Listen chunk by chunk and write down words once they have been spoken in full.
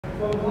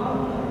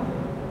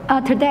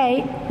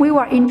Today, we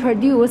will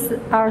introduce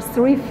our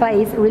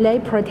three-phase relay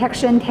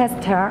protection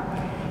tester.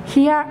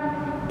 Here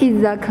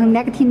is the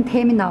connecting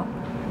terminal.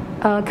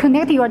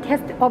 Connect your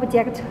test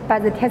object by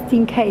the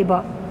testing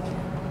cable.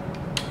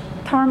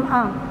 Turn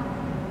on.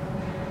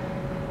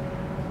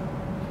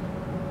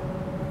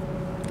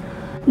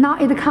 Now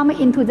it comes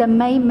into the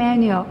main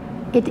menu.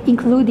 It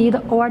included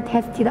all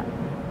tested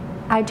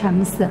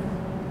items.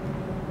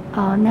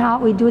 Now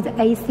we do the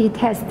AC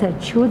test.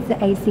 Choose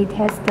the AC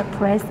test,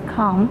 press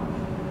COM.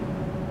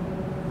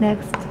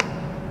 Next.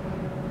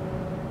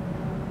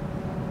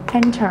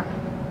 Enter.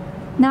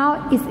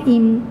 Now it's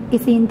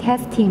in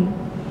testing.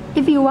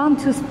 If you want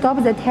to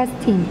stop the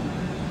testing,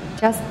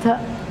 just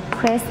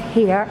press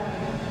here,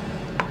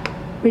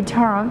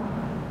 return,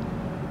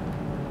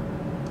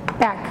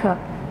 back.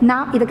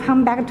 Now it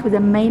comes back to the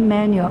main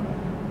menu.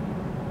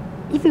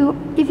 If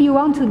you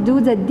want to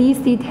do the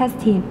DC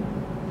testing,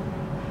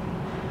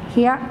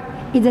 here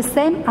is the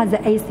same as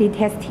the AC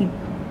testing.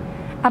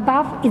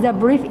 Above is a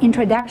brief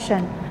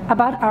introduction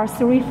about our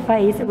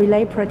three-phase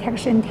relay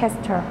protection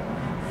tester.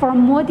 For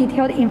more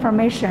detailed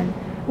information,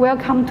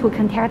 welcome to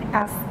contact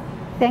us.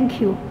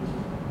 Thank you.